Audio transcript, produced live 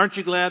Aren't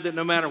you glad that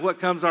no matter what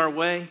comes our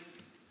way,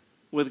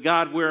 with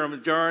God we're a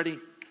majority?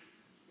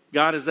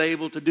 God is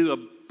able to do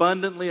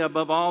abundantly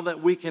above all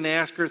that we can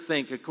ask or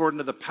think according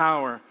to the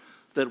power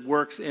that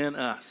works in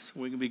us.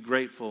 We can be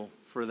grateful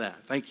for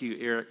that. Thank you,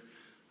 Eric,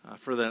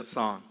 for that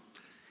song.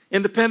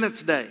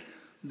 Independence Day,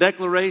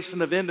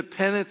 Declaration of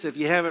Independence. If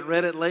you haven't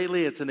read it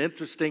lately, it's an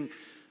interesting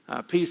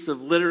piece of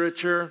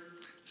literature.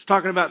 It's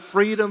talking about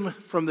freedom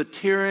from the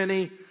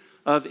tyranny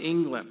of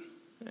England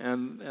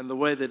and the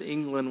way that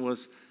England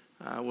was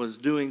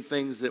doing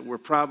things that were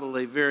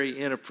probably very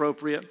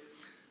inappropriate.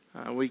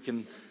 We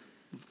can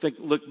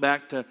look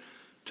back to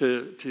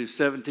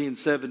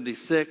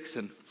 1776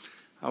 and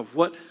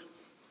what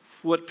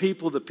the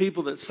people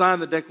that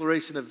signed the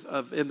Declaration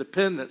of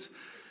Independence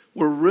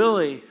were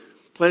really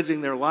pledging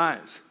their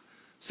lives.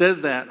 It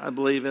says that, I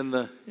believe, in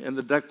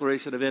the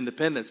Declaration of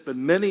Independence. But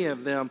many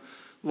of them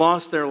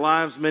lost their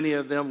lives. Many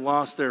of them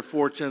lost their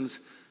fortunes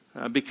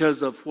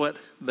because of what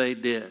they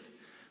did.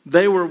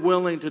 They were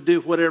willing to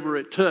do whatever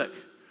it took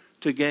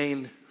to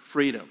gain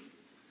freedom.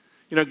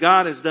 You know,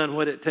 God has done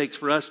what it takes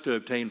for us to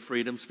obtain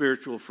freedom,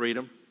 spiritual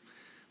freedom.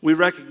 We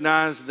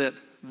recognize that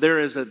there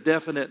is a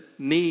definite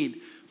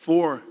need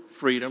for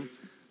freedom.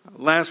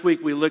 Last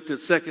week we looked at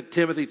 2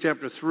 Timothy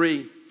chapter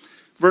 3,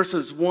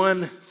 verses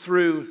 1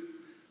 through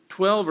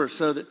 12 or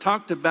so, that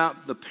talked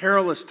about the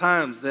perilous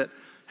times that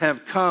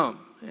have come.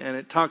 And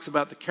it talks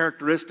about the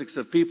characteristics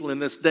of people in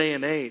this day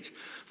and age.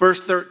 Verse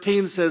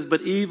 13 says,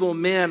 "But evil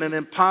men and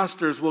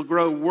impostors will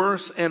grow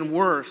worse and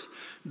worse,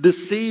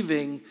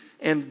 deceiving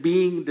and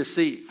being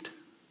deceived."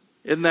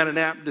 Isn't that an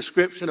apt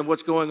description of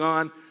what's going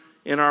on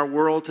in our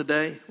world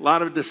today? A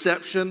lot of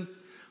deception,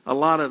 a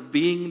lot of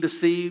being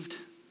deceived.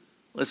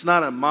 It's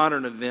not a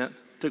modern event.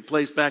 It took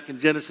place back in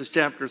Genesis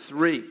chapter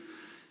 3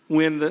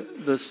 when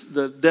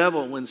the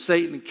devil, when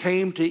Satan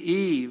came to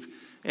Eve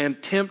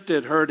and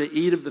tempted her to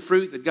eat of the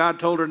fruit that God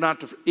told her not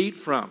to eat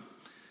from.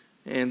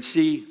 And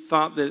she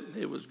thought that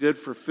it was good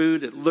for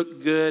food. It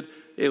looked good.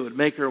 It would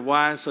make her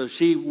wise. So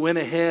she went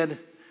ahead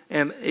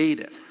and ate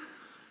it.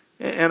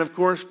 And of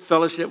course,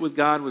 fellowship with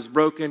God was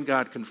broken.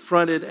 God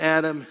confronted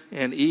Adam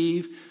and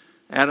Eve.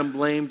 Adam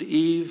blamed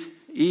Eve.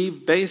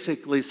 Eve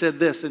basically said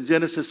this in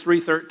Genesis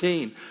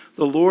 3:13.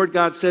 "The Lord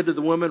God said to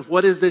the woman,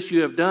 'What is this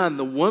you have done?'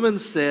 The woman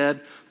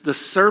said, 'The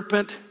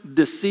serpent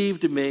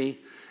deceived me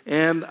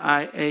and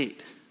I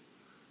ate.'"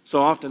 So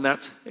often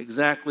that's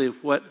exactly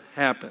what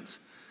happens.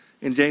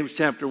 In James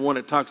chapter 1,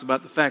 it talks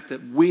about the fact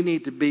that we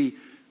need to be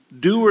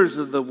doers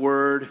of the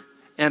word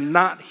and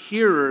not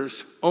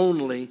hearers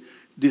only,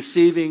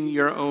 deceiving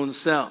your own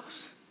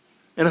selves.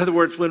 In other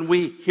words, when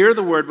we hear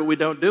the word but we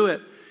don't do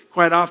it,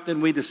 quite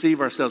often we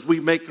deceive ourselves. We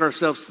make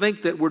ourselves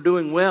think that we're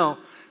doing well,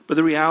 but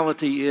the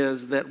reality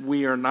is that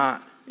we are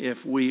not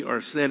if we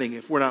are sinning,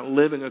 if we're not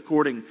living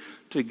according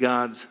to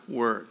God's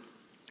word.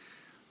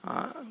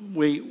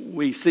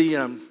 We see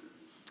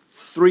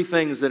three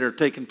things that are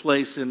taking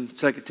place in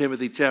 2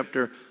 Timothy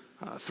chapter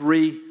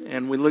 3,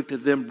 and we looked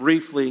at them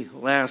briefly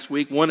last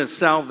week. One is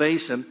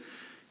salvation.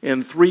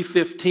 In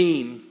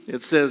 3:15,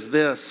 it says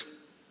this,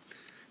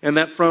 "And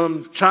that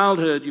from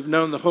childhood you've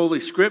known the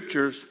Holy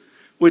Scriptures,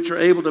 which are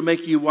able to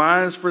make you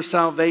wise for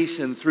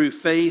salvation through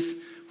faith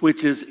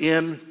which is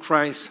in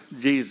Christ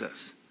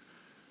Jesus."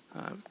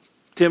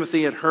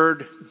 Timothy had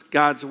heard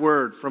God's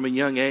word from a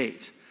young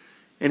age.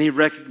 And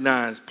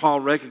Paul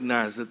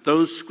recognized that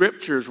those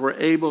scriptures were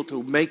able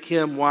to make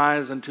him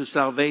wise unto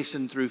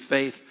salvation through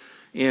faith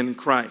in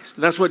Christ.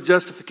 And that's what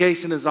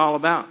justification is all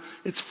about.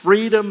 It's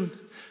freedom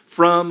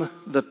from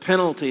the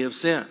penalty of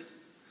sin.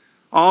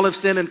 All have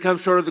sinned and come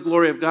short of the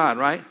glory of God,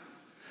 right?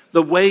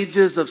 The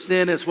wages of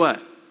sin is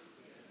what?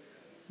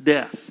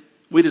 Death.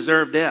 We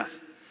deserve death.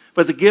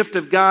 But the gift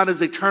of God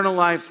is eternal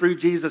life through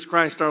Jesus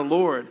Christ our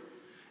Lord.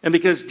 And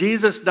because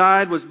Jesus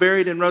died, was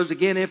buried, and rose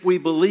again, if we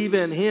believe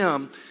in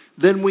him,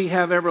 then we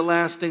have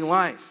everlasting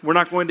life. We're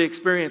not going to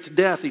experience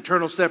death,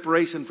 eternal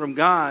separation from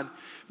God,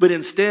 but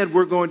instead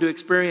we're going to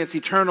experience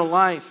eternal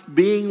life,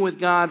 being with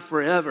God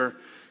forever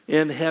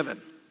in heaven.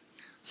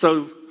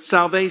 So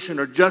salvation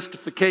or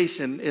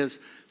justification is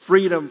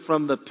freedom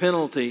from the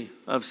penalty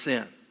of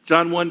sin.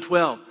 John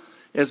 1:12,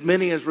 "As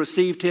many as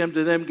received him,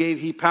 to them gave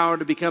he power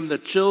to become the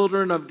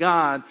children of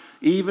God,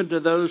 even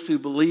to those who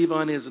believe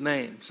on his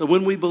name." So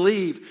when we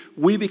believe,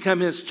 we become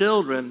his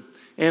children,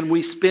 and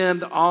we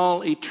spend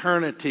all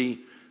eternity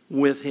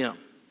with him.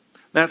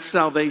 That's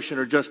salvation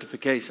or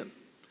justification.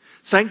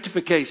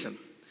 Sanctification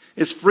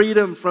is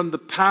freedom from the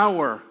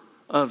power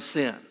of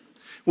sin.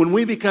 When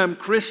we become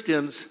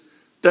Christians,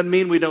 doesn't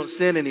mean we don't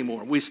sin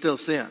anymore. We still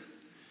sin.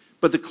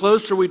 But the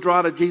closer we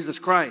draw to Jesus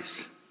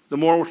Christ, the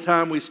more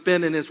time we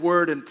spend in his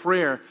word and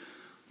prayer,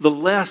 the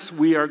less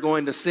we are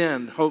going to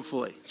sin,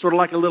 hopefully. Sort of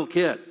like a little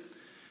kid.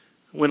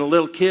 When a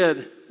little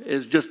kid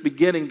is just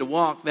beginning to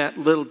walk, that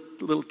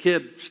little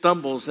kid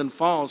stumbles and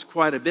falls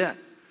quite a bit.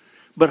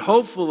 But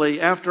hopefully,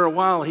 after a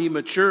while, he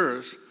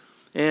matures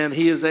and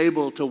he is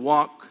able to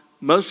walk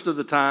most of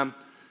the time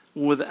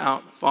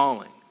without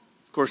falling.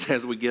 Of course,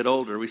 as we get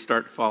older, we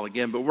start to fall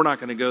again, but we're not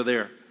going to go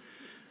there.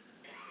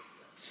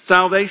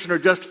 Salvation or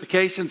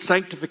justification,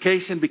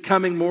 sanctification,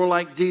 becoming more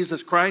like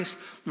Jesus Christ.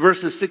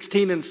 Verses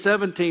 16 and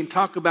 17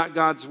 talk about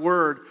God's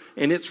Word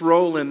and its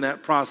role in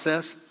that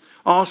process.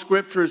 All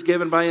Scripture is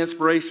given by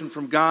inspiration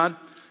from God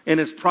and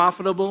is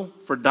profitable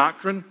for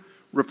doctrine,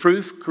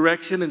 reproof,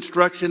 correction,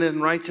 instruction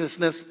in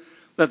righteousness,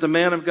 that the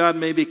man of God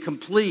may be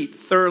complete,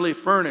 thoroughly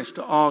furnished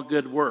to all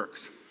good works.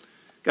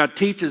 God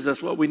teaches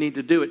us what we need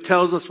to do. It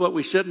tells us what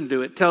we shouldn't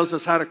do. It tells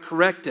us how to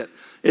correct it.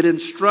 It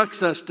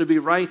instructs us to be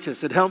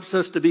righteous. It helps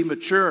us to be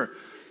mature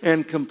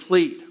and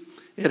complete.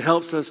 It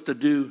helps us to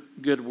do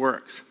good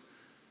works.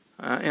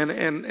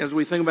 And as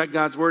we think about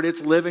God's Word,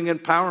 it's living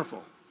and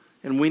powerful.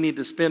 And we need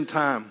to spend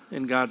time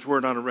in God's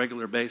Word on a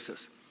regular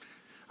basis.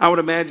 I would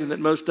imagine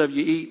that most of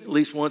you eat at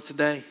least once a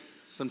day,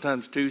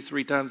 sometimes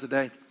 2-3 times a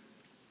day.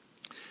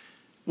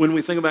 When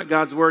we think about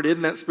God's Word,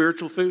 isn't that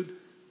spiritual food?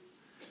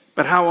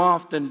 But how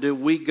often do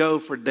we go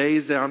for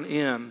days on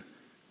end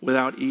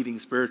without eating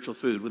spiritual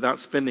food,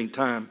 without spending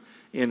time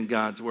in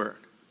God's Word?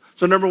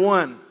 So number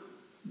 1,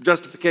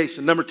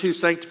 justification. Number 2,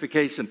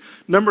 sanctification.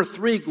 Number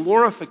 3,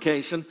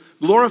 glorification.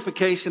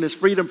 Glorification is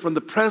freedom from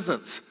the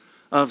presence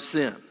of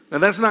sin. Now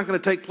that's not going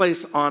to take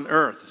place on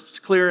earth. It's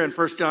clear in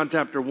 1 John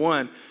chapter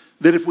 1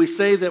 that if we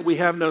say that we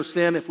have no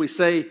sin, if we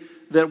say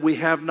that we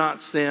have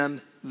not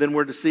sinned, then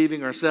we're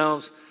deceiving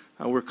ourselves.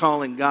 We're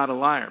calling God a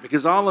liar.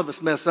 Because all of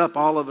us mess up,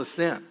 all of us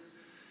sin.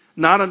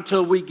 Not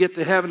until we get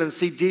to heaven and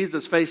see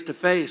Jesus face to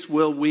face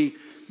will we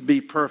be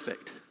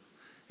perfect.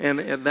 And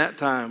at that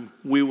time,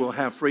 we will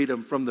have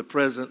freedom from the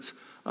presence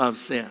of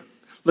sin.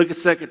 Look at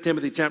 2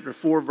 Timothy chapter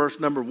 4, verse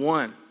number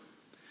 1.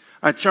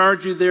 I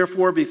charge you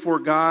therefore before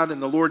God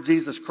and the Lord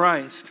Jesus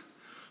Christ,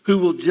 who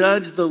will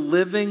judge the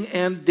living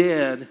and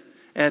dead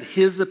at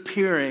his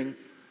appearing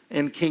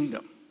and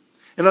kingdom.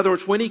 In other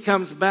words, when he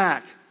comes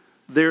back,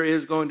 there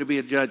is going to be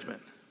a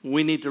judgment.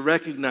 We need to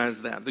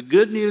recognize that. The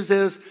good news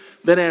is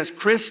that as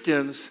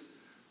Christians,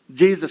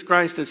 Jesus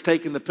Christ has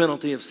taken the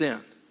penalty of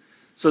sin.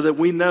 So that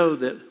we know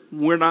that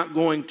we're not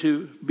going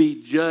to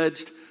be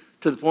judged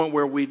to the point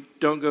where we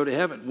don't go to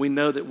heaven. We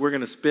know that we're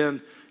going to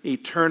spend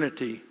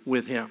eternity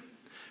with him.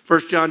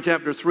 1 John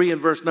chapter 3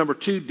 and verse number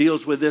 2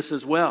 deals with this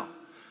as well.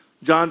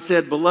 John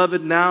said,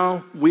 Beloved,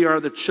 now we are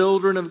the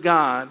children of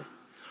God,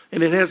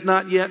 and it has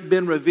not yet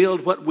been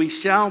revealed what we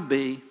shall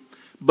be.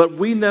 But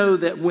we know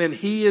that when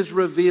he is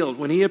revealed,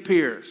 when he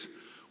appears,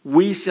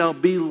 we shall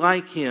be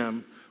like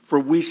him, for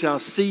we shall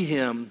see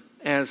him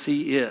as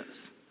he is.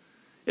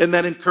 Isn't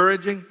that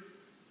encouraging?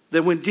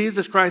 That when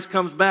Jesus Christ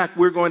comes back,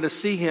 we're going to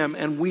see him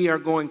and we are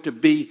going to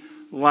be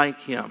like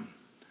him.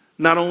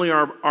 Not only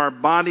are our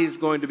bodies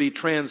going to be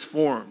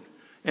transformed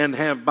and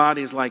have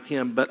bodies like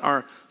him, but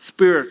our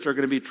spirits are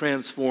going to be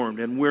transformed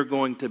and we're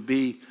going to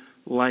be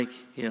like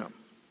him.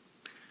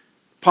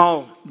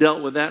 Paul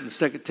dealt with that in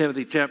 2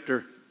 Timothy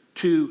chapter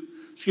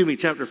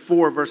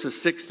 4,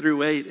 verses 6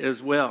 through 8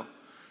 as well.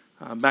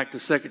 Back to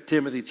 2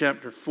 Timothy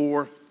chapter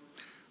 4,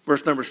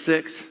 verse number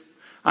 6.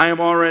 I am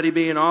already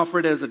being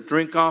offered as a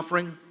drink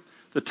offering.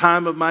 The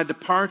time of my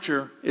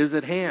departure is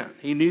at hand.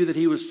 He knew that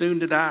he was soon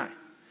to die.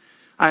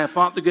 I have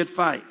fought the good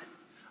fight.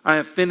 I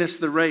have finished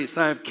the race.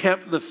 I have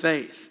kept the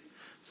faith.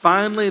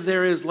 Finally,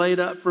 there is laid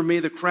up for me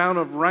the crown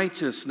of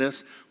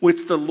righteousness,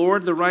 which the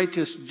Lord, the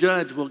righteous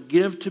judge, will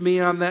give to me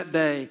on that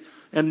day,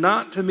 and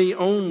not to me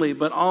only,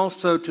 but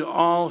also to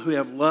all who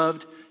have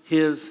loved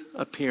his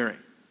appearing.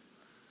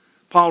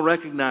 Paul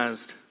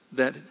recognized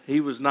that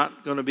he was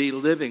not going to be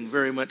living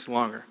very much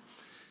longer,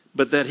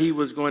 but that he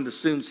was going to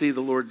soon see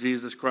the Lord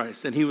Jesus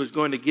Christ, and he was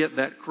going to get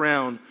that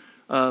crown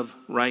of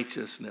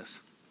righteousness.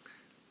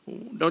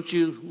 Don't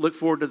you look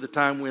forward to the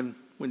time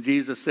when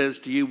Jesus says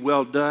to you,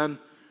 well done,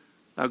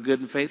 thou good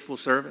and faithful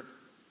servant?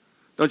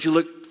 Don't you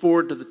look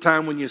forward to the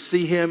time when you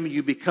see him,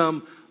 you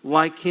become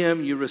like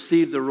him, you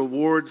receive the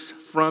rewards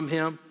from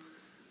him?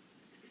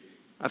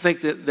 I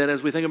think that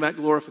as we think about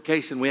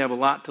glorification, we have a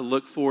lot to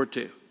look forward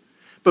to.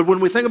 But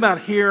when we think about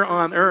here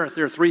on earth,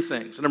 there are 3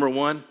 things. Number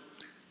 1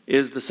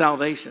 is the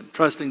salvation,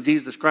 trusting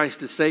Jesus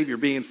Christ as Savior,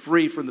 being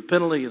free from the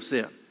penalty of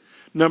sin.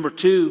 Number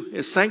 2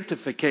 is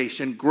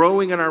sanctification,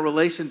 growing in our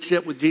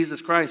relationship with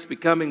Jesus Christ,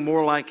 becoming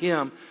more like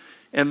him.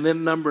 And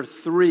then number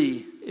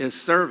 3 is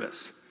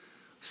service,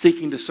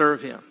 seeking to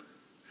serve him,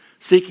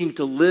 seeking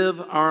to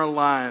live our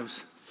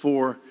lives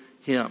for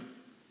him.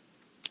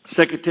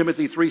 2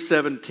 Timothy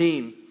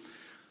 3:17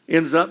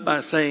 ends up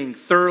by saying,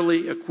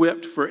 thoroughly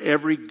equipped for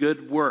every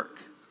good work.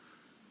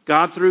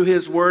 God, through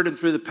his word and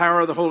through the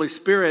power of the Holy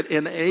Spirit,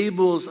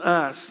 enables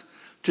us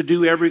to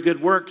do every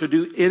good work, to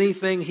do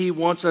anything he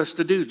wants us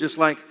to do, just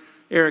like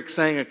Eric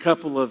sang a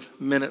couple of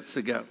minutes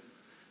ago.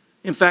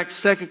 In fact,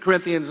 2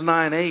 Corinthians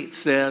 9:8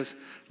 says,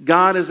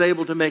 God is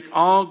able to make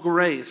all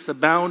grace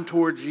abound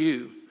towards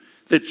you,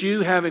 that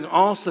you, having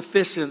all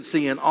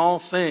sufficiency in all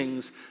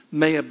things,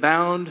 may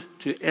abound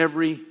to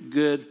every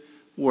good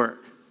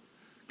work.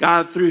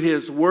 God, through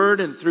his word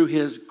and through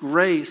his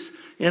grace,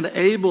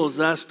 enables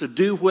us to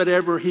do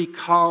whatever he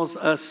calls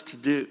us to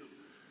do.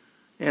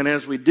 And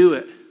as we do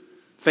it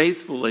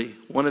faithfully,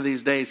 one of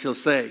these days he'll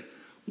say,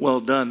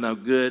 well done, thou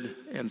good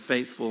and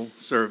faithful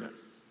servant.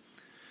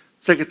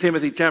 2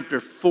 Timothy chapter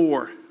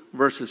 4,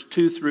 verses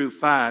 2 through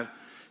 5,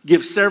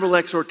 gives several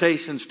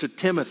exhortations to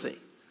Timothy.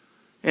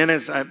 And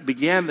as I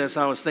began this,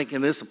 I was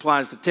thinking this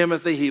applies to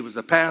Timothy. He was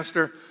a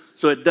pastor,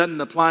 so it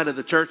doesn't apply to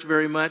the church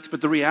very much.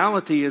 But the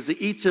reality is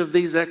that each of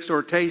these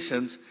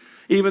exhortations,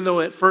 even though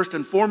it first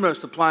and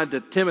foremost applied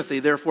to Timothy,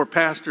 therefore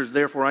pastors,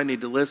 therefore I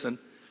need to listen,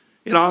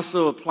 it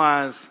also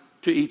applies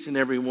to each and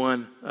every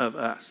one of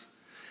us.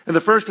 And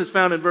the first is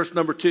found in verse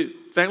number 2.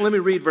 In fact, let me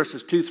read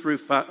verses 2 through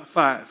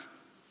 5.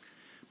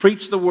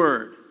 Preach the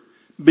word.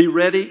 Be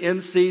ready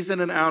in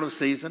season and out of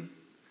season.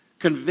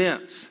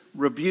 Convince,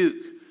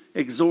 rebuke,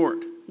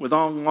 exhort with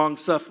all long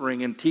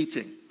suffering and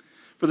teaching.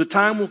 For the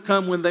time will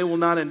come when they will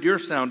not endure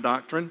sound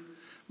doctrine,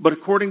 but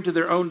according to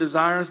their own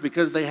desires,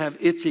 because they have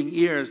itching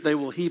ears, they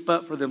will heap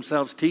up for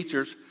themselves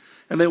teachers,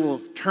 and they will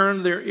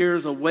turn their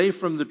ears away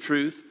from the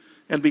truth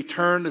and be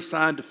turned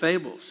aside to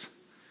fables.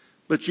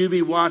 But you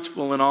be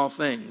watchful in all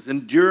things.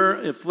 Endure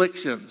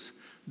afflictions.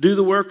 Do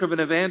the work of an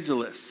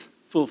evangelist.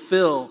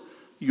 Fulfill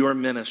your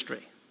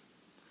ministry.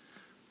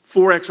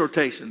 4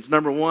 exhortations.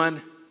 Number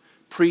 1,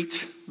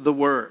 preach the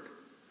word.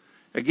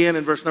 Again,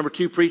 in verse number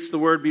 2, preach the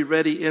word, be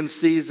ready in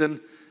season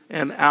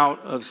and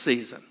out of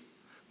season.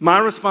 My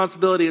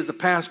responsibility as a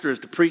pastor is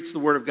to preach the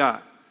word of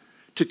God,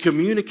 to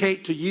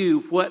communicate to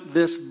you what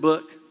this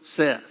book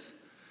says.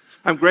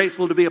 I'm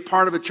grateful to be a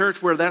part of a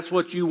church where that's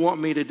what you want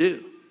me to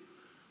do.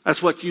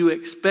 That's what you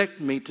expect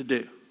me to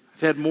do.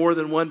 I've had more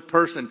than one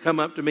person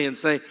come up to me and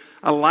say,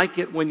 I like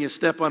it when you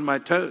step on my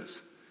toes.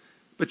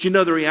 But you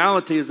know, the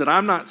reality is that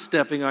I'm not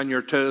stepping on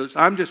your toes.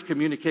 I'm just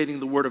communicating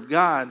the word of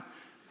God,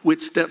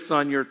 which steps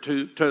on your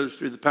toes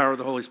through the power of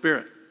the Holy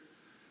Spirit.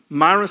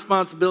 My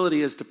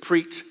responsibility is to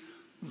preach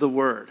the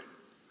word.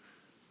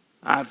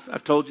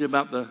 I've told you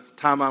about the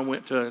time I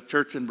went to a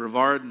church in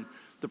Brevard, and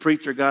the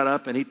preacher got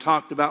up and he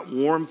talked about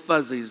warm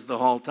fuzzies the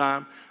whole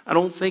time. I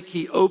don't think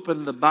he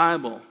opened the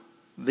Bible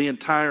the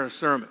entire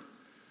sermon.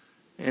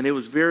 And it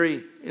was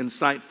very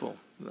insightful.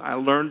 I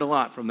learned a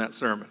lot from that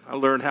sermon. I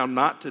learned how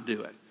not to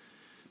do it.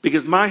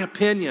 Because my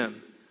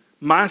opinion,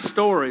 my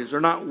stories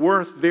are not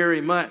worth very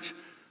much,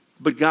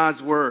 but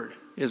God's word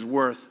is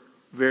worth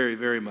very,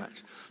 very much.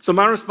 So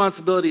my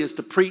responsibility is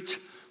to preach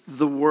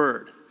the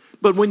word.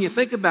 But when you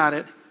think about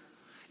it,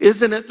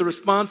 isn't it the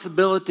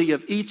responsibility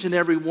of each and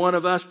every one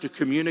of us to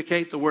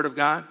communicate the word of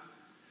God?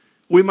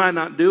 We might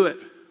not do it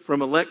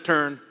from a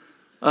lectern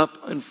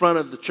up in front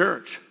of the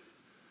church,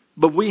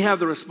 but we have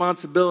the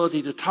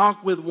responsibility to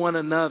talk with one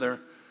another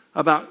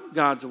about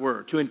God's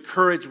word, to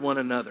encourage one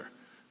another,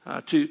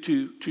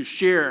 to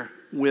share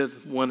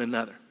with one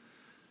another.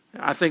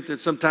 I think that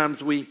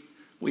sometimes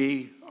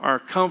we are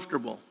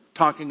comfortable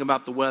talking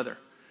about the weather,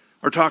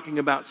 or talking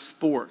about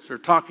sports, or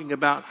talking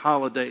about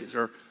holidays,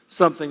 or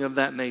something of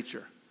that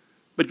nature.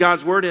 But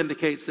God's word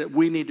indicates that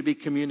we need to be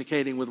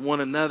communicating with one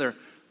another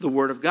the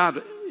word of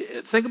God.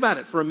 Think about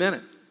it for a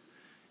minute.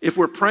 If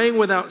we're praying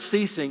without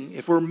ceasing,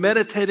 if we're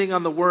meditating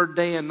on the word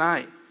day and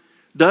night,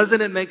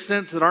 doesn't it make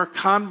sense that our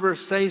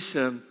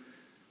conversation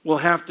will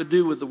have to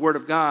do with the word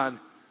of God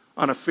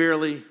on a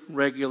fairly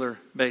regular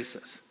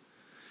basis?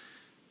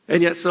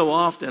 And yet so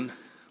often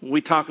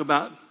we talk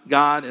about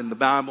God and the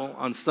Bible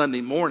on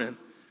Sunday morning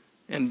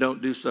and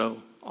don't do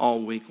so all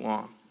week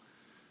long.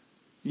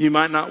 You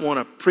might not want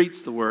to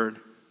preach the word,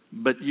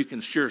 but you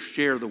can sure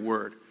share the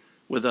word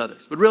with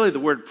others. But really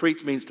the word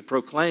preach means to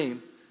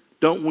proclaim.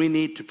 Don't we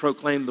need to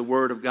proclaim the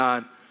word of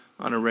God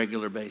on a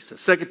regular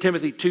basis? 2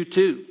 Timothy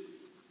 2:2.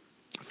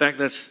 In fact,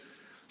 that's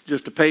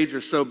just a page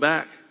or so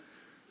back.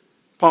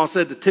 Paul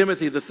said to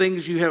Timothy, the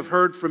things you have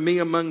heard from me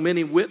among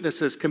many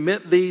witnesses,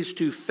 commit these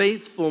to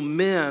faithful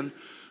men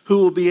who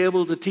will be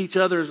able to teach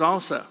others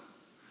also.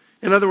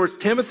 In other words,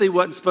 Timothy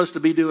wasn't supposed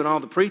to be doing all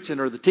the preaching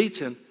or the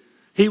teaching.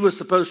 He was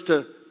supposed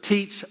to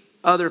teach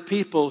other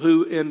people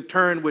who in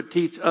turn would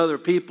teach other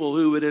people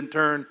who would in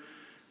turn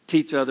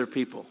teach other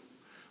people.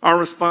 Our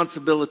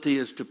responsibility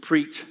is to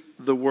preach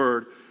the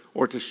word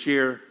or to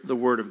share the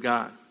word of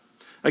God.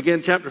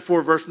 Again, chapter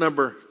 4, verse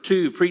number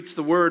 2, preach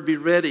the word, be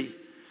ready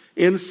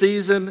in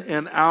season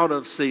and out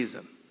of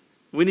season.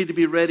 We need to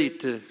be ready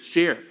to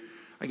share.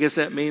 I guess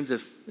that means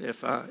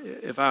if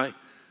I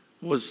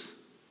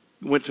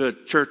went to a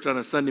church on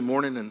a Sunday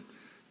morning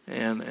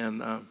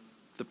and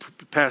the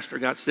pastor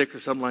got sick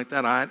or something like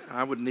that,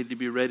 I would need to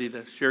be ready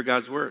to share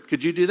God's word.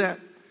 Could you do that?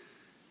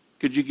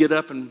 Could you get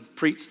up and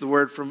preach the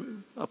word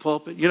from a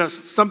pulpit? You know,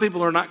 some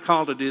people are not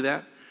called to do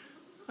that.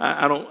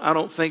 I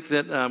don't think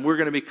that we're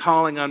going to be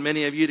calling on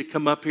many of you to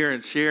come up here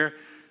and share.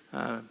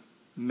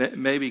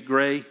 Maybe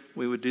Gray,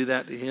 we would do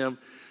that to him.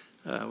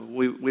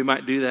 We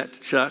might do that to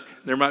Chuck.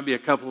 There might be a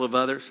couple of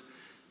others.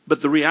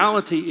 But the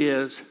reality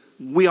is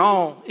we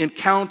all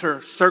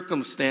encounter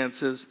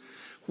circumstances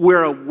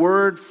where a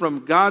word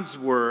from God's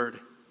word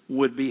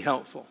would be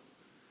helpful.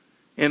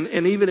 And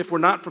even if we're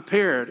not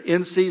prepared,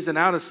 in season,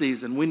 out of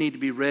season, we need to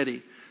be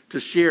ready to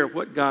share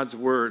what God's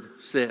word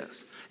says.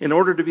 In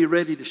order to be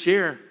ready to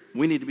share,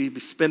 we need to be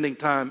spending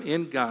time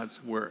in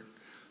God's word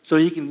so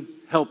he can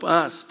help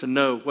us to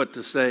know what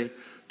to say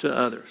to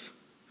others.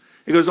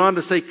 It goes on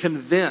to say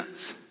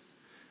convince.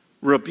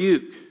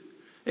 rebuke,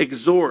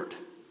 exhort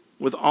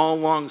with all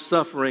long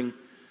suffering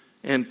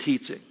and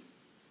teaching.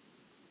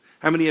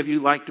 How many of you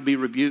like to be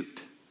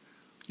rebuked?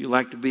 You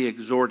like to be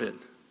exhorted?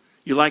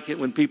 You like it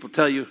when people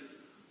tell you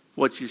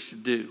what you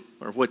should do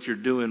or what you're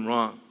doing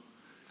wrong?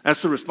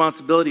 That's the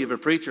responsibility of a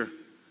preacher.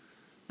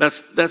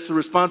 That's the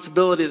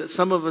responsibility that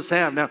some of us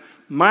have. Now,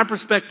 my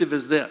perspective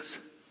is this.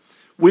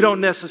 We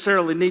don't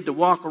necessarily need to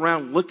walk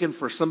around looking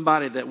for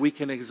somebody that we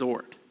can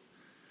exhort.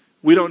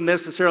 We don't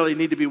necessarily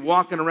need to be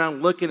walking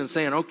around looking and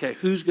saying, okay,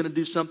 who's going to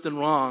do something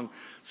wrong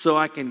so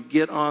I can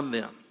get on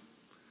them?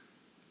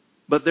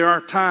 But there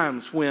are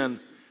times when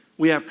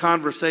we have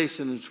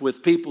conversations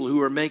with people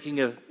who are making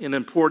an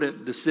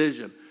important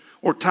decision,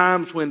 or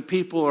times when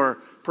people are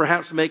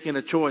perhaps making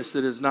a choice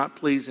that is not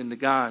pleasing to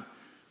God,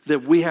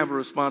 that we have a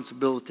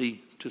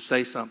responsibility to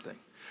say something.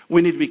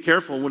 We need to be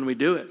careful when we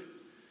do it,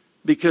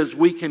 because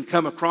we can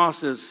come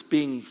across as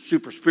being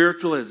super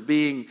spiritual, as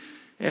being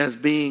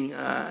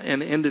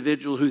an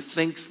individual who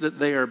thinks that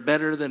they are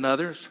better than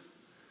others.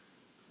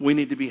 We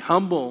need to be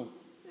humble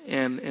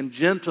and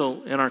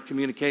gentle in our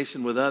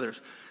communication with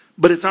others.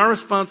 But it's our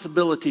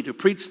responsibility to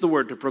preach the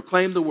word, to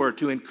proclaim the word,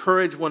 to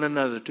encourage one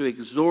another, to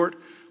exhort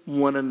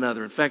one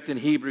another. In fact, in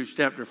Hebrews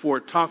chapter 4,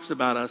 it talks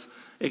about us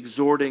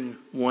exhorting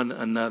one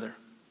another.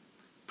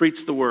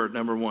 Preach the word,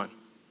 number one.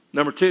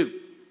 Number two,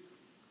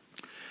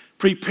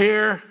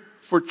 prepare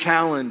for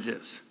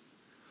challenges.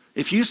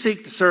 If you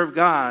seek to serve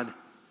God,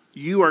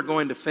 you are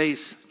going to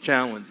face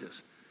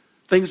challenges.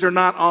 Things are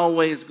not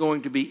always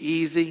going to be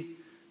easy.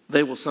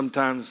 They will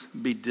sometimes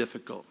be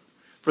difficult.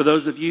 For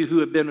those of you who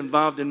have been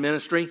involved in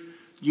ministry,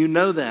 you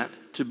know that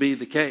to be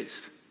the case.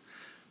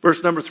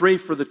 Verse number 3,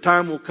 for the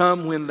time will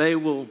come when they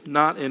will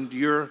not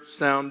endure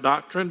sound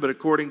doctrine, but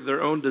according to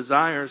their own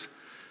desires,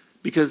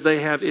 because they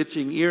have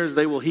itching ears,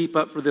 they will heap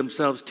up for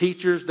themselves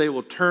teachers. They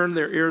will turn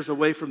their ears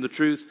away from the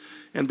truth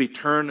and be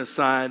turned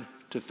aside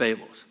to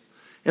fables.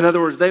 In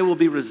other words, they will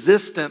be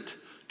resistant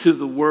to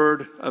the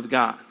word of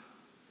God.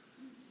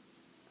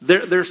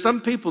 There's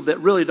some people that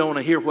really don't want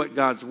to hear what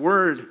God's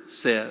word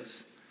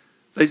says.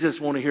 They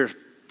just want to hear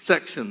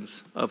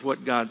sections of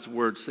what God's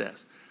word says.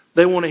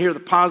 They want to hear the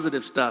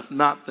positive stuff,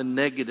 not the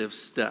negative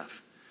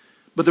stuff.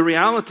 But the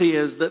reality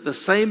is that the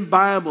same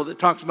Bible that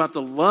talks about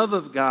the love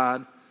of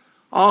God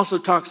also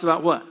talks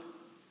about what?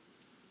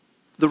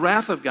 The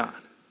wrath of God.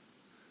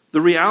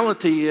 The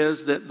reality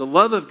is that the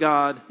love of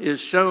God is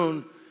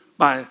shown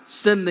by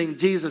sending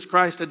Jesus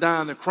Christ to die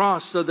on the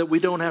cross so that we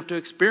don't have to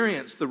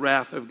experience the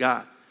wrath of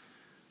God.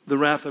 The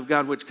wrath of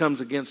God which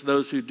comes against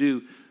those who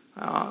do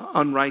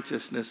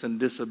unrighteousness and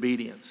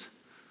disobedience.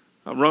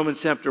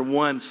 Romans chapter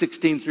 1,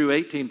 16 through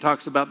 18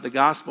 talks about the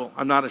gospel.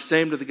 I'm not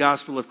ashamed of the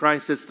gospel of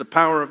Christ. It's the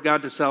power of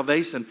God to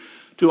salvation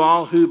to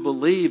all who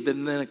believe.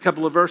 And then a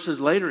couple of verses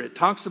later, it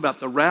talks about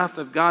the wrath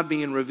of God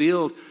being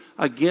revealed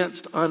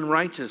against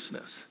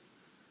unrighteousness.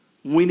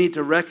 We need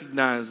to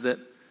recognize that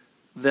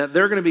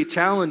there are going to be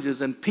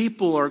challenges and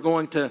people are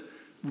going to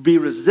be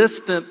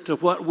resistant to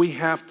what we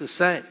have to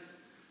say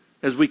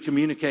as we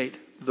communicate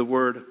the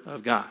word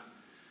of God.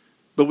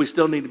 But we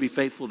still need to be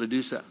faithful to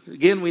do so.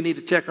 Again, we need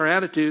to check our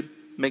attitude,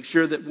 make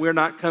sure that we're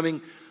not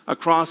coming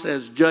across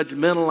as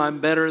judgmental, I'm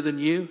better than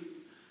you.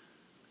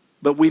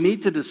 But we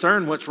need to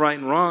discern what's right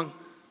and wrong.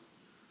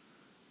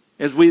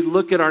 As we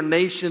look at our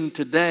nation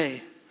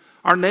today,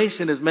 our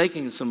nation is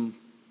making some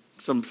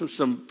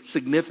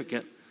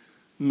significant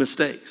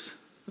mistakes.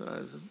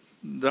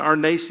 Our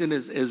nation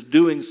is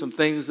doing some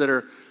things that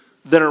are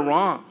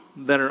wrong,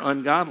 that are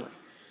ungodly.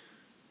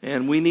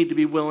 And we need to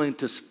be willing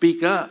to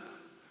speak up.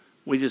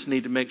 We just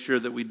need to make sure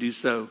that we do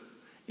so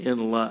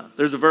in love.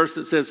 There's a verse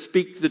that says,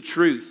 speak the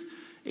truth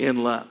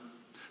in love.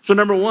 So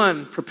number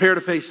one, prepare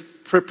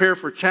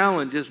for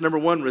challenges. Number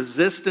one,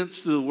 resistance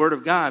to the word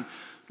of God.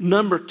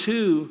 Number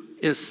two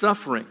is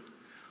suffering.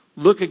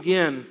 Look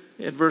again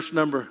at verse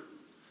number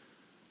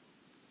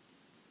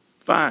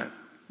 5.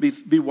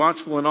 Be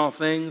watchful in all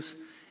things.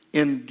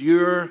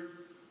 Endure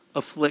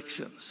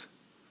afflictions.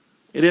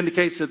 It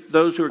indicates that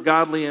those who are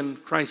godly in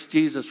Christ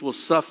Jesus will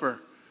suffer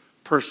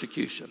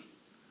persecution.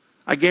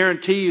 I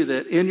guarantee you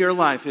that in your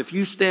life, if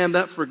you stand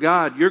up for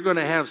God, you're going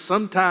to have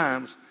some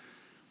times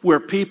where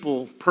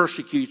people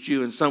persecute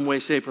you in some way,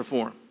 shape, or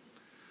form.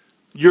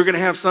 You're going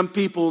to have some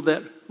people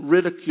that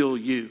ridicule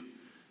you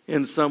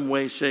in some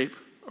way, shape,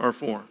 or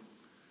form.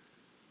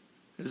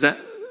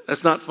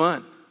 That's not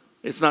fun.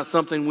 It's not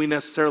something we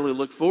necessarily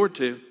look forward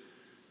to,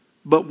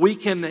 but we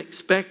can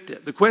expect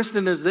it. The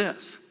question is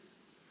this.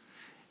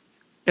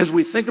 As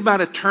we think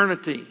about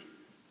eternity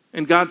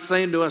and God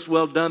saying to us,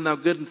 well done, thou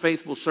good and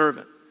faithful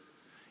servant,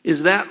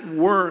 is that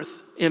worth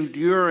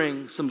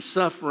enduring some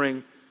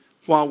suffering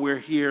while we're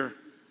here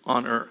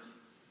on earth?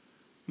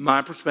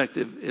 My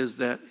perspective is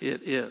that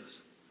it is.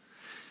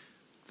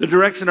 The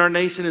direction our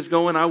nation is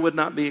going, I would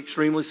not be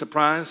extremely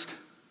surprised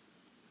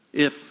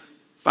if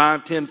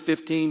 5, 10,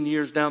 15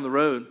 years down the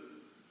road,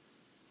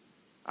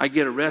 I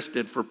get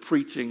arrested for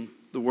preaching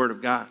the Word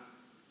of God.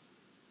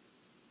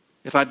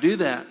 If I do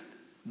that,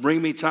 bring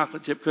me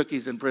chocolate chip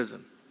cookies in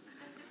prison.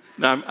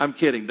 No, I'm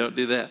kidding. Don't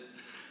do that.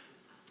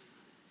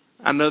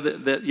 I know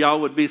that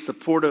y'all would be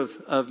supportive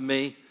of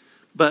me,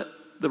 but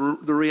the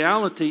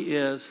reality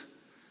is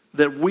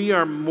that we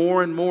are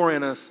more and more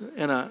in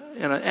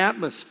an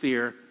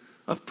atmosphere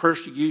of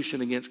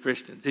persecution against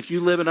Christians. If you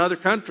live in other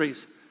countries,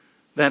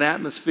 that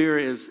atmosphere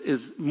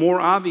is more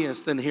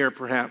obvious than here,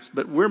 perhaps.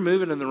 But we're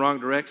moving in the wrong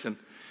direction.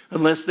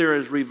 Unless there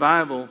is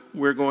revival,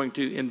 we're going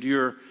to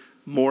endure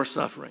more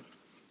suffering.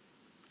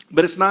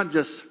 But it's not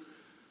just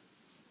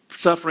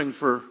suffering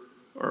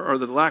or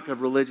the lack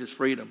of religious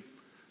freedom.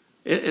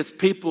 It's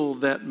people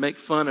that make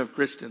fun of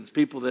Christians,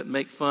 people that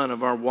make fun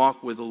of our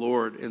walk with the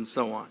Lord, and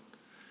so on.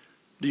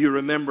 Do you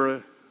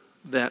remember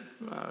that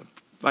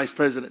Vice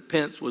President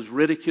Pence was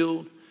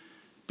ridiculed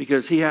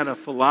because he had a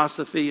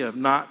philosophy of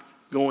not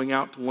going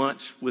out to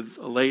lunch with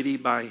a lady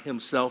by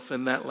himself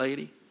and that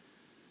lady?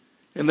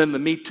 And then the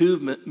Me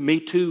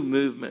Too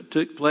movement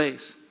took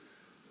place.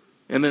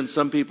 And then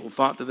some people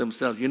thought to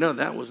themselves,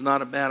 that was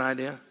not a bad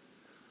idea.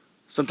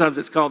 Sometimes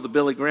it's called the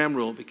Billy Graham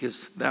rule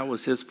because that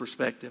was his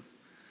perspective.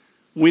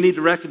 We need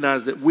to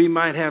recognize that we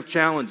might have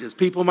challenges.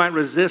 People might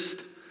resist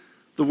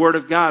the Word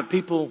of God.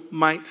 People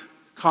might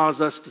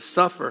cause us to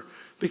suffer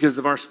because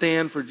of our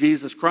stand for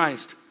Jesus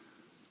Christ.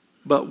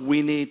 But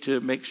we need to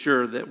make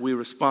sure that we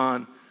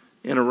respond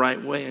in a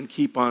right way and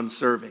keep on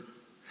serving.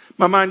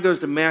 My mind goes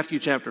to Matthew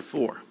chapter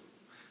 5.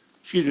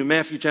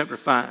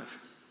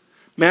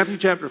 Matthew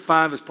chapter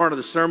 5 is part of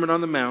the Sermon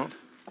on the Mount.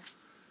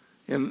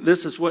 And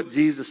this is what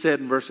Jesus said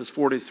in verses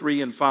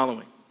 43 and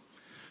following.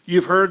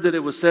 You've heard that it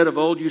was said of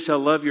old, you shall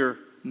love your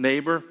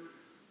neighbor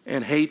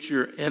and hate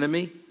your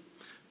enemy.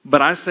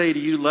 But I say to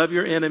you, love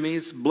your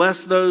enemies,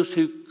 bless those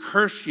who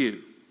curse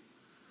you,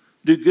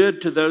 do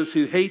good to those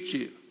who hate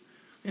you,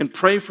 and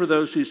pray for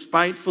those who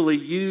spitefully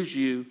use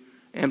you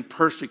and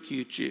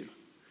persecute you,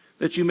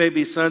 that you may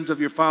be sons of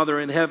your Father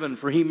in heaven.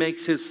 For he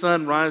makes his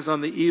sun rise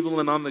on the evil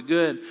and on the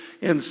good,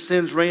 and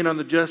sends rain on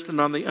the just and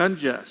on the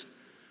unjust.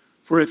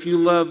 For if you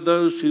love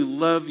those who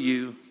love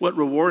you, what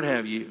reward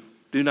have you?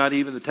 Do not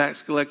even the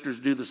tax collectors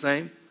do the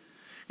same?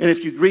 And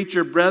if you greet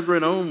your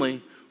brethren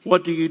only,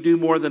 what do you do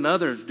more than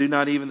others? Do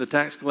not even the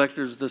tax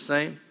collectors the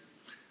same?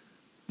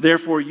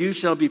 Therefore you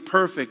shall be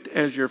perfect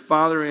as your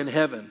Father in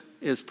heaven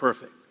is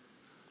perfect.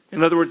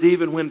 In other words,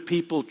 even when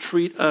people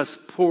treat us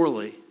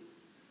poorly,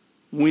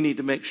 we need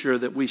to make sure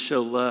that we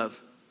show love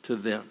to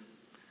them.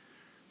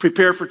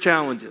 Prepare for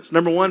challenges.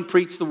 Number 1,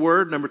 preach the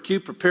word. Number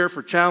 2, prepare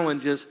for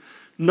challenges.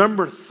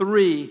 Number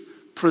 3,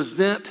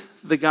 present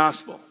the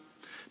gospel.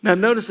 Now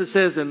notice it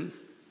says in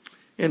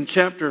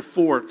chapter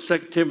 4, 2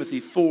 Timothy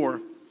 4,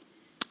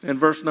 and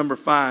verse number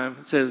 5,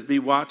 it says, be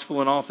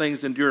watchful in all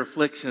things, endure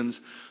afflictions.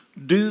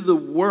 Do the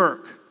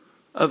work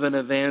of an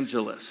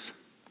evangelist.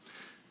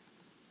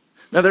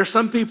 Now there's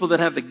some people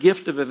that have the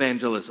gift of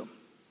evangelism.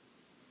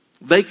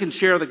 They can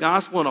share the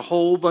gospel and a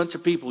whole bunch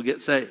of people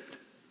get saved.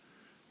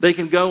 They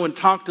can go and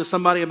talk to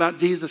somebody about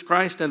Jesus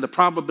Christ and the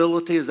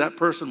probability is that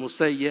person will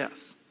say yes.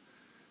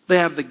 They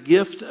have the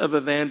gift of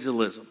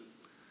evangelism.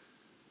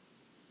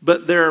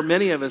 But there are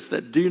many of us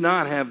that do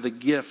not have the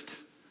gift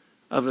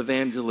of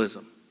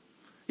evangelism.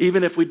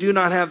 Even if we do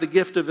not have the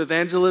gift of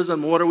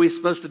evangelism, what are we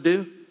supposed to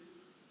do?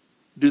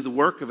 Do the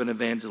work of an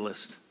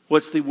evangelist.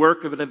 What's the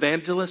work of an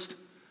evangelist?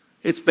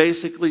 It's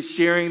basically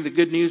sharing the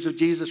good news of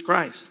Jesus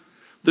Christ.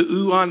 The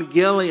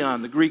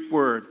euangelion, the Greek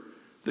word,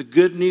 the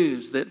good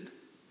news that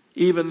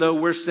even though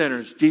we're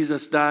sinners,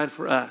 Jesus died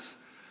for us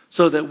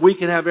so that we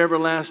can have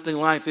everlasting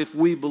life if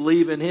we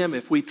believe in him,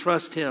 if we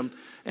trust him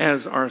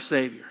as our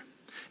Savior.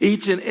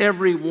 Each and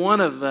every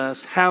one of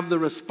us have the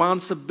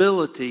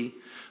responsibility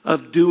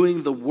of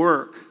doing the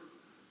work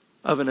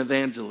of an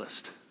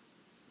evangelist.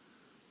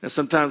 And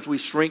sometimes we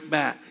shrink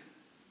back.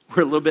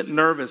 We're a little bit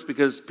nervous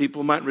because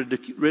people might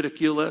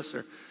ridicule us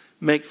or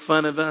make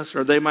fun of us,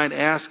 or they might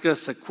ask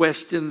us a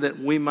question that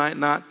we might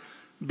not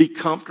be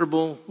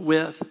comfortable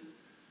with.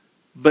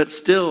 But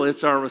still,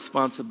 it's our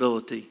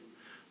responsibility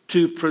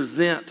to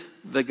present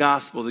the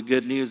gospel, the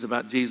good news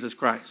about Jesus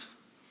Christ.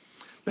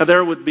 Now,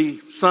 there would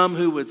be some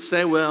who would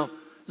say, well,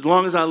 as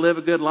long as I live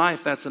a good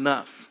life, that's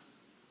enough.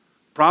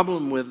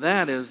 Problem with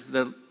that is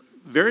that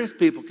various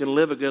people can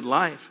live a good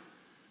life,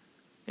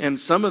 and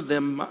some of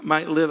them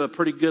might live a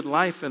pretty good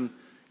life and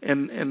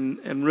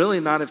really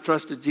not have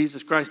trusted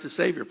Jesus Christ as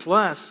Savior.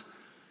 Plus,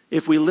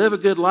 if we live a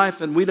good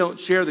life and we don't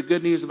share the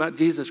good news about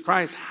Jesus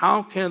Christ,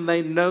 how can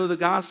they know the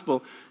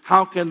gospel?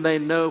 How can they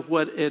know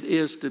what it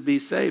is to be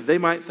saved? They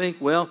might think,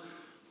 well,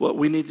 what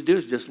we need to do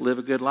is just live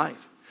a good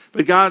life.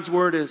 But God's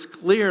word is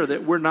clear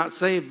that we're not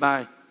saved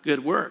by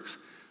good works.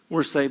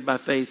 We're saved by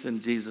faith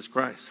in Jesus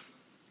Christ.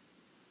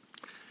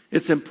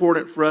 It's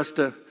important for us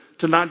to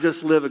not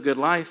just live a good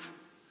life,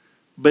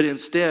 but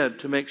instead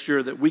to make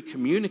sure that we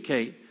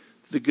communicate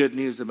the good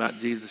news about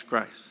Jesus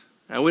Christ.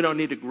 Now, we don't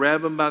need to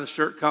grab them by the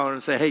shirt collar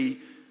and say, hey,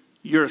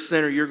 you're a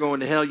sinner, you're going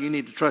to hell, you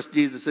need to trust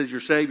Jesus as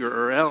your Savior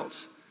or else.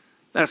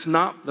 That's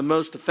not the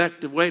most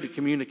effective way to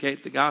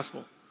communicate the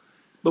gospel.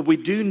 But we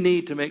do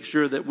need to make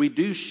sure that we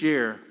do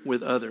share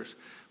with others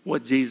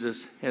what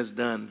Jesus has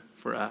done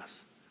for us.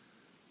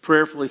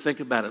 Prayerfully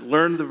think about it.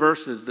 Learn the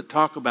verses that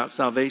talk about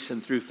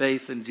salvation through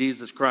faith in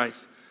Jesus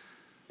Christ.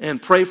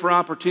 and pray for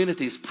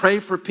opportunities. Pray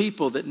for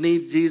people that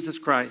need Jesus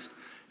Christ,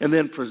 and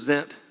then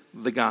present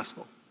the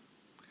gospel.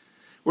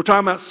 We're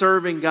talking about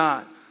serving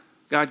God.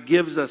 God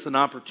gives us an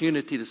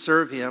opportunity to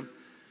serve Him,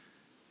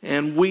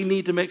 and we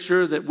need to make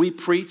sure that we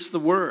preach the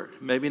Word,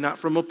 maybe not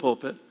from a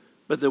pulpit,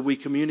 but that we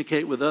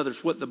communicate with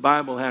others what the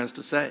Bible has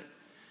to say.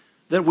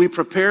 That we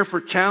prepare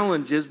for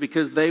challenges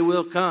because they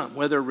will come,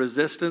 whether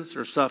resistance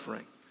or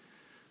suffering.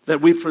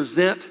 That we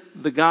present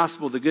the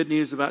gospel, the good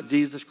news about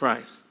Jesus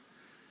Christ.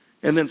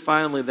 And then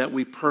finally, that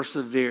we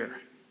persevere.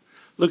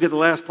 Look at the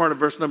last part of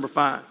verse number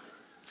 5.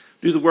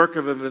 Do the work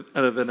of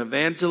an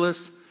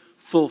evangelist.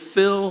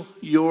 Fulfill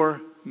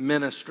your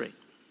ministry.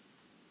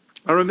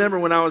 I remember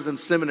when I was in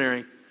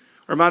seminary,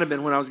 or it might have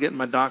been when I was getting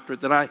my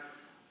doctorate,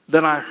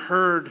 that I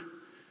heard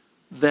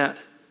that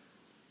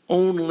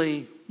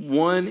only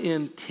 1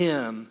 in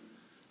 10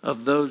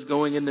 of those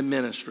going into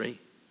ministry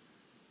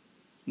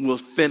will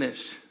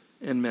finish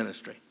in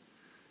ministry.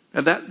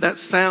 And that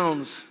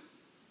sounds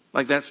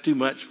like that's too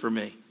much for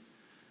me.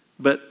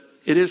 But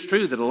it is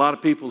true that a lot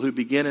of people who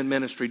begin in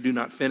ministry do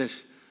not finish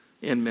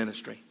in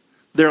ministry.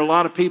 There are a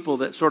lot of people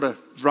that sort of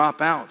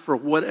drop out for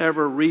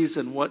whatever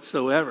reason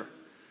whatsoever.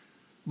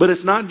 But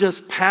it's not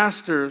just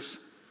pastors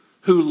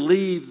who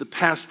leave the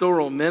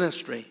pastoral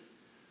ministry.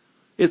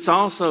 It's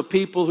also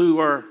people who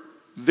are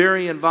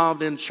very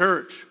involved in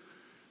church,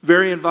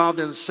 very involved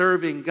in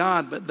serving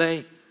God, but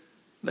they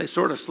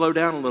sort of slow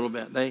down a little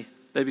bit. They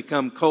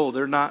become cold.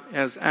 They're not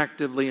as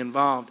actively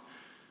involved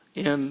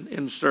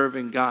in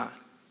serving God.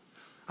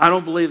 I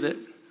don't believe that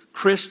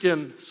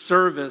Christian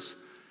service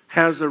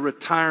has a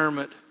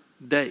retirement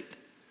date.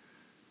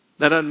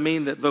 That doesn't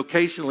mean that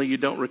vocationally you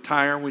don't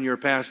retire when you're a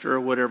pastor or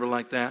whatever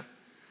like that.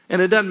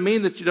 And it doesn't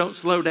mean that you don't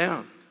slow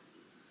down.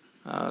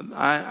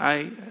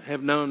 I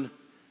have known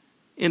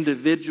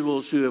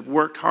individuals who have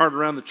worked hard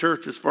around the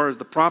church as far as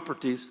the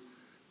properties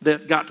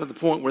that got to the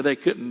point where they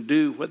couldn't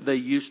do what they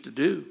used to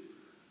do.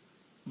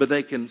 But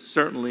they can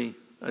certainly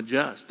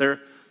adjust. There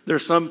are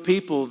some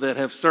people that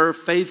have served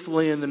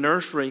faithfully in the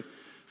nursery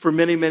for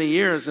many, many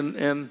years,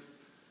 and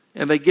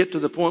they get to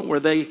the point where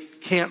they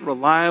can't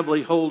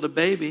reliably hold a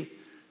baby.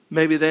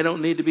 Maybe they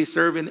don't need to be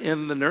serving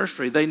in the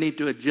nursery. They need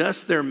to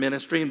adjust their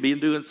ministry and be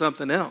doing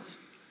something else.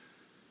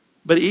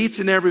 But each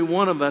and every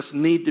one of us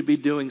need to be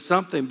doing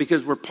something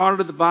because we're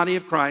part of the body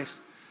of Christ.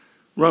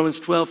 Romans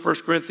 12, 1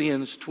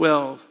 Corinthians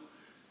 12.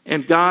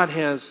 And God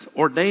has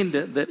ordained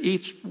it that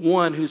each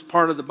one who's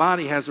part of the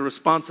body has a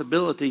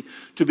responsibility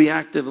to be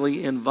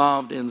actively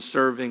involved in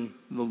serving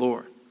the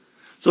Lord.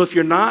 So if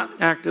you're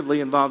not actively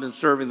involved in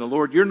serving the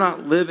Lord, you're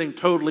not living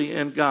totally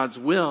in God's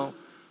will,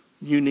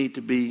 you need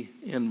to be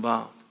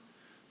involved.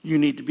 You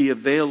need to be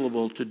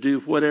available to do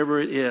whatever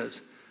it is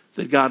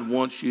that God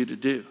wants you to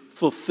do.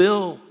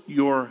 Fulfill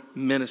your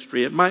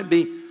ministry. It might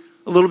be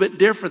a little bit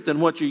different than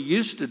what you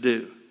used to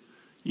do.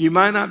 You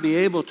might not be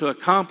able to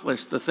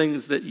accomplish the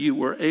things that you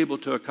were able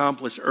to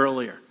accomplish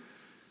earlier.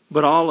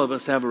 But all of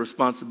us have a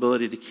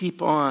responsibility to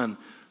keep on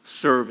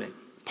serving.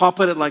 Paul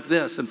put it like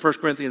this in 1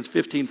 Corinthians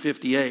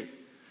 15:58.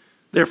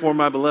 Therefore,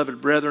 my beloved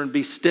brethren,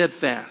 be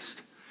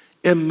steadfast,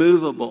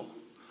 immovable,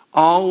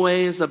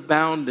 always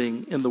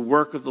abounding in the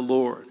work of the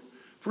Lord,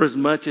 for as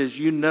much as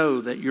you know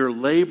that your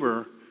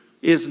labor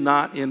is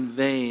not in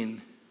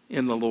vain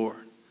in the Lord.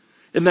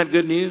 Isn't that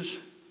good news?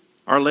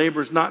 Our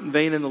labor is not in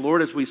vain in the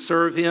Lord as we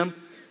serve Him.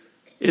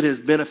 It is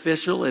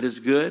beneficial. It is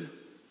good.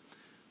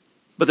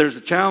 But there's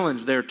a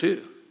challenge there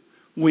too.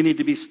 We need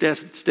to be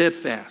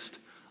steadfast,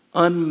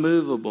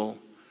 unmovable,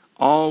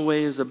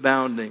 always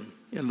abounding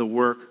in the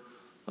work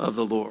of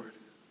the Lord.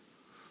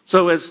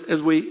 So as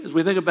we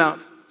think about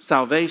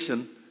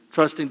salvation,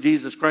 trusting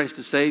Jesus Christ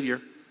as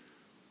Savior,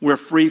 we're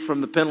free from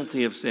the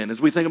penalty of sin.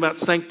 As we think about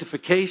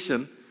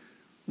sanctification,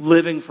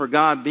 living for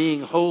God,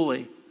 being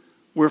holy,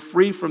 we're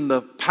free from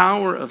the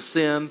power of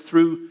sin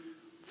through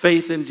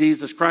faith in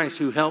Jesus Christ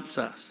who helps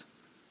us.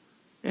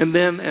 And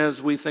then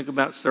as we think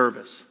about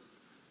service,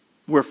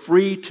 we're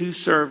free to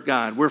serve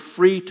God. We're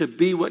free to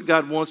be what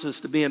God wants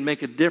us to be and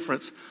make a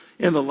difference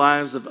in the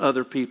lives of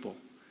other people.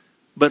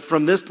 But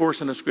from this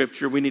portion of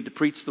Scripture, we need to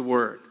preach the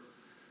Word,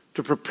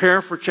 to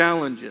prepare for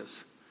challenges,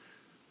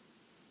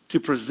 to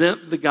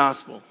present the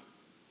gospel,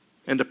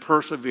 and to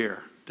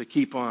persevere, to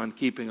keep on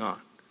keeping on.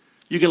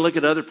 You can look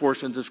at other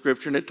portions of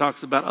Scripture, and it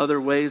talks about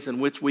other ways in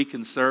which we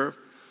can serve.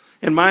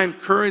 And my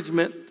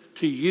encouragement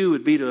to you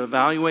would be to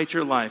evaluate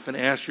your life and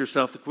ask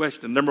yourself the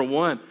question. Number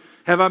one,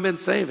 have I been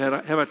saved?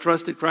 Have I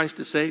trusted Christ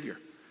as Savior?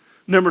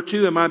 Number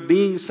two, am I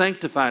being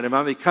sanctified? Am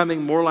I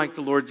becoming more like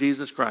the Lord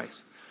Jesus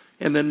Christ?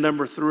 And then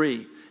number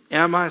three,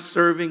 am I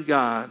serving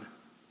God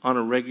on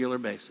a regular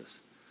basis?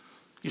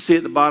 You see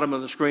at the bottom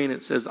of the screen,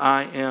 it says,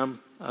 I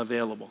am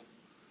available.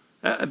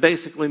 That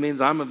basically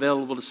means I'm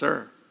available to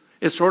serve.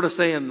 It's sort of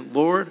saying,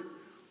 Lord,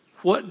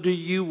 what do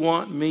you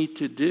want me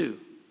to do?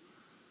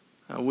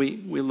 We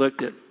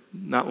looked at,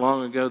 not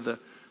long ago, the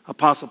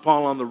Apostle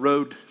Paul on the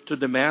road to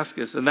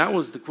Damascus. And that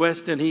was the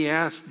question he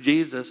asked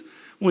Jesus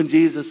when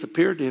Jesus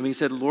appeared to him. He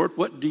said, Lord,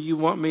 what do you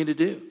want me to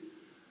do?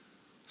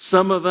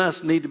 Some of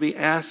us need to be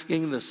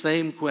asking the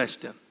same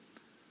question.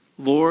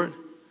 Lord,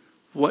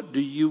 what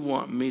do you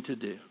want me to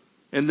do?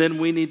 And then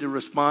we need to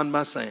respond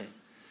by saying,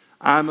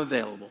 I'm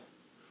available.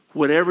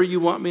 Whatever you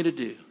want me to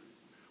do,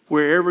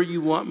 wherever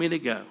you want me to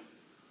go,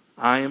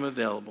 I am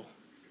available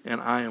and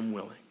I am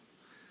willing.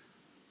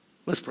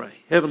 Let's pray.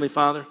 Heavenly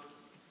Father,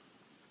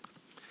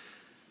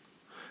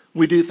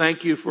 we do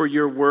thank you for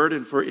your word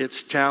and for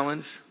its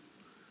challenge.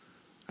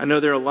 I know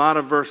there are a lot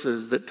of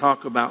verses that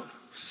talk about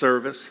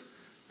service.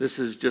 This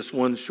is just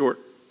one short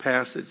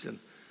passage, and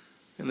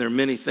there are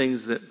many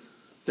things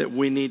that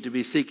we need to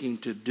be seeking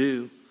to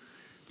do.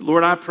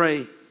 Lord, I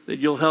pray that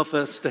you'll help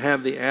us to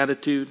have the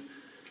attitude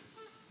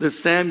that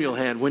Samuel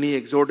had when he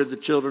exhorted the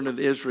children of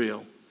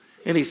Israel.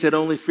 And he said,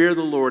 only fear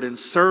the Lord and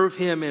serve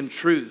him in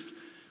truth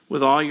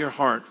with all your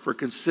heart, for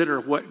consider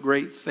what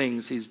great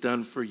things he's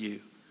done for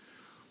you.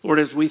 Lord,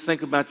 as we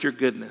think about your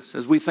goodness,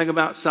 as we think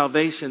about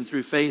salvation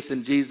through faith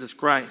in Jesus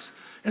Christ,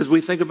 as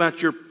we think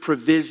about your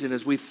provision,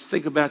 as we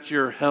think about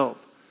your help,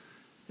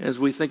 as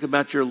we think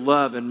about your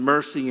love and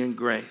mercy and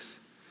grace,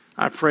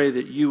 I pray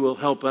that you will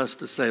help us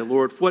to say,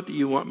 Lord, what do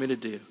you want me to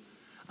do?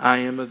 I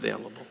am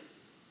available.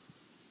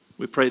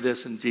 We pray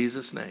this in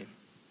Jesus' name.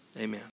 Amen.